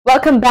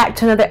Welcome back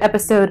to another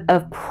episode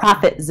of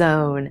Profit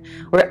Zone,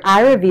 where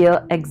I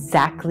reveal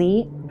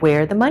exactly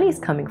where the money's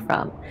coming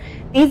from.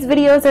 These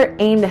videos are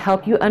aimed to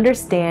help you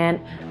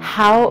understand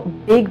how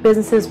big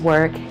businesses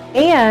work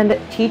and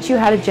teach you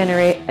how to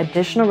generate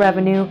additional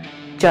revenue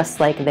just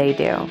like they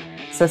do.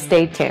 So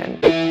stay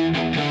tuned.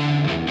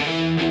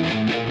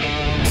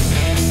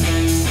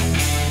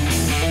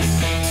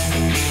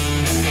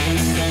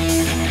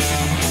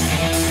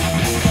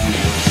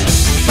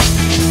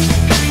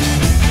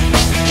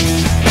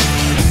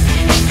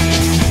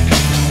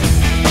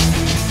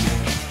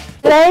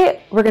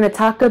 Today, we're going to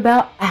talk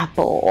about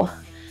Apple.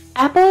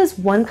 Apple is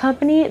one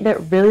company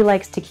that really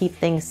likes to keep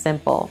things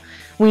simple.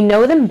 We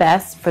know them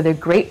best for their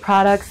great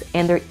products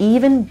and their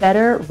even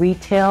better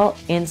retail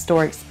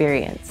in-store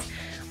experience.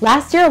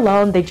 Last year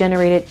alone, they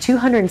generated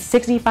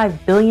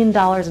 $265 billion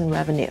in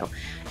revenue,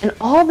 and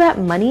all that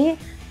money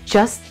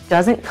just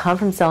doesn't come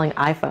from selling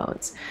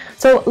iPhones.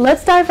 So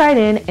let's dive right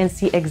in and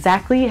see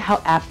exactly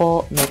how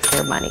Apple makes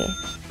their money.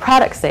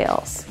 Product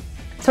sales.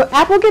 So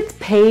Apple gets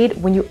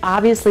paid when you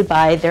obviously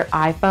buy their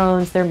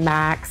iPhones, their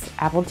Macs,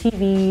 Apple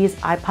TVs,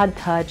 iPod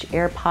Touch,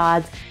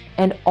 AirPods,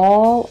 and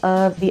all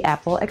of the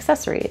Apple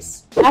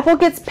accessories. Apple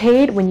gets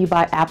paid when you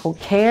buy Apple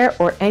Care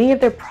or any of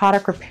their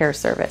product repair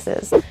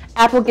services.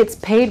 Apple gets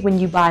paid when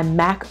you buy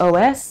Mac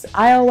OS,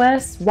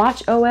 iOS,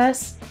 Watch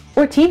OS,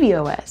 or TV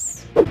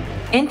OS.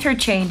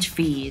 Interchange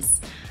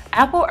fees.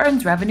 Apple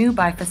earns revenue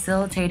by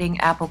facilitating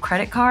Apple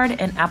Credit Card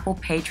and Apple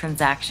Pay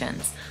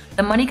transactions.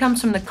 The money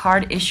comes from the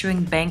card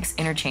issuing bank's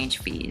interchange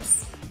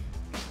fees.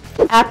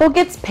 Apple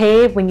gets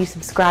paid when you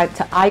subscribe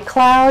to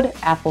iCloud,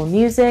 Apple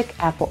Music,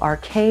 Apple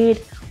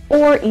Arcade,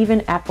 or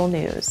even Apple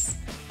News.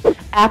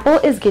 Apple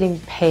is getting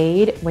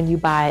paid when you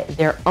buy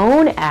their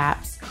own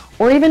apps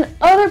or even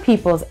other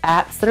people's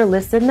apps that are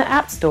listed in the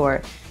App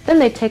Store. Then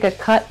they take a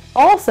cut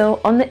also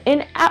on the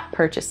in-app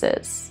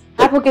purchases.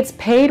 Apple gets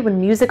paid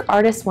when music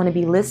artists want to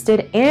be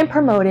listed and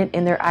promoted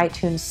in their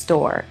iTunes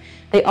store.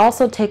 They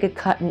also take a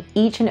cut in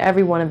each and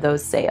every one of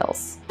those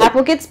sales.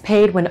 Apple gets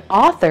paid when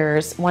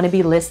authors want to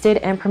be listed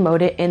and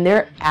promoted in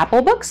their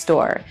Apple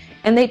bookstore,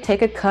 and they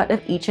take a cut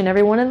of each and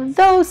every one of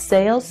those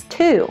sales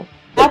too.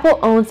 Apple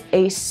owns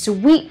a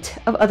suite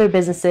of other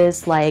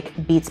businesses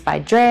like Beats by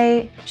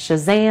Dre,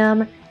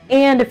 Shazam,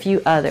 and a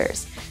few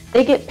others.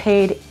 They get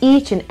paid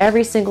each and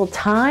every single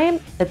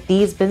time that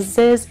these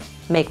businesses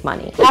make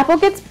money. Apple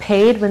gets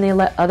paid when they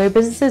let other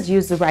businesses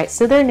use the rights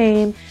to their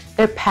name,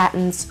 their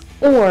patents,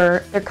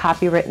 or their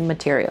copywritten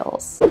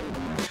materials.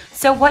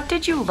 So what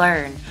did you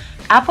learn?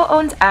 Apple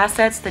owns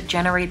assets that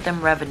generate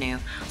them revenue,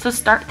 so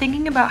start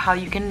thinking about how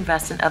you can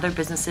invest in other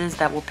businesses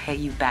that will pay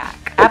you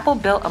back. Apple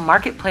built a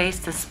marketplace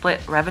to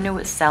split revenue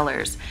with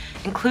sellers.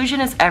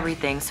 Inclusion is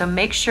everything, so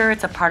make sure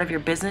it's a part of your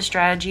business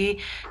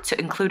strategy to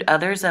include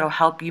others that will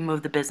help you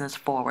move the business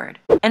forward.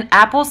 And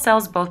Apple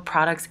sells both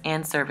products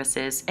and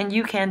services, and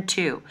you can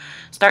too.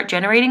 Start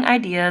generating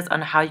ideas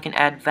on how you can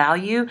add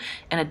value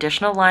and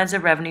additional lines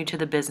of revenue to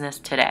the business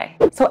today.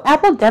 So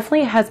Apple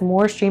definitely has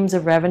more streams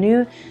of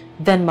revenue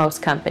than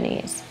most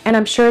companies, and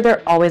I'm sure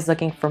they're always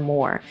looking for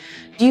more.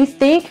 Do you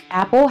think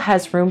Apple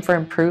has room for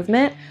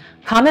improvement?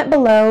 Comment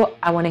below.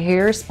 I want to hear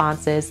your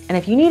responses, and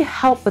if you need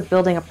help with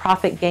building a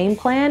profit game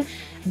plan,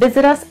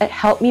 visit us at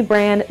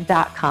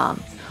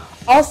helpmebrand.com.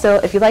 Also,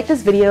 if you like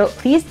this video,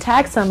 please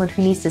tag someone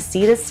who needs to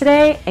see this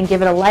today and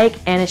give it a like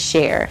and a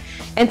share.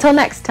 Until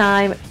next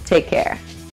time, take care.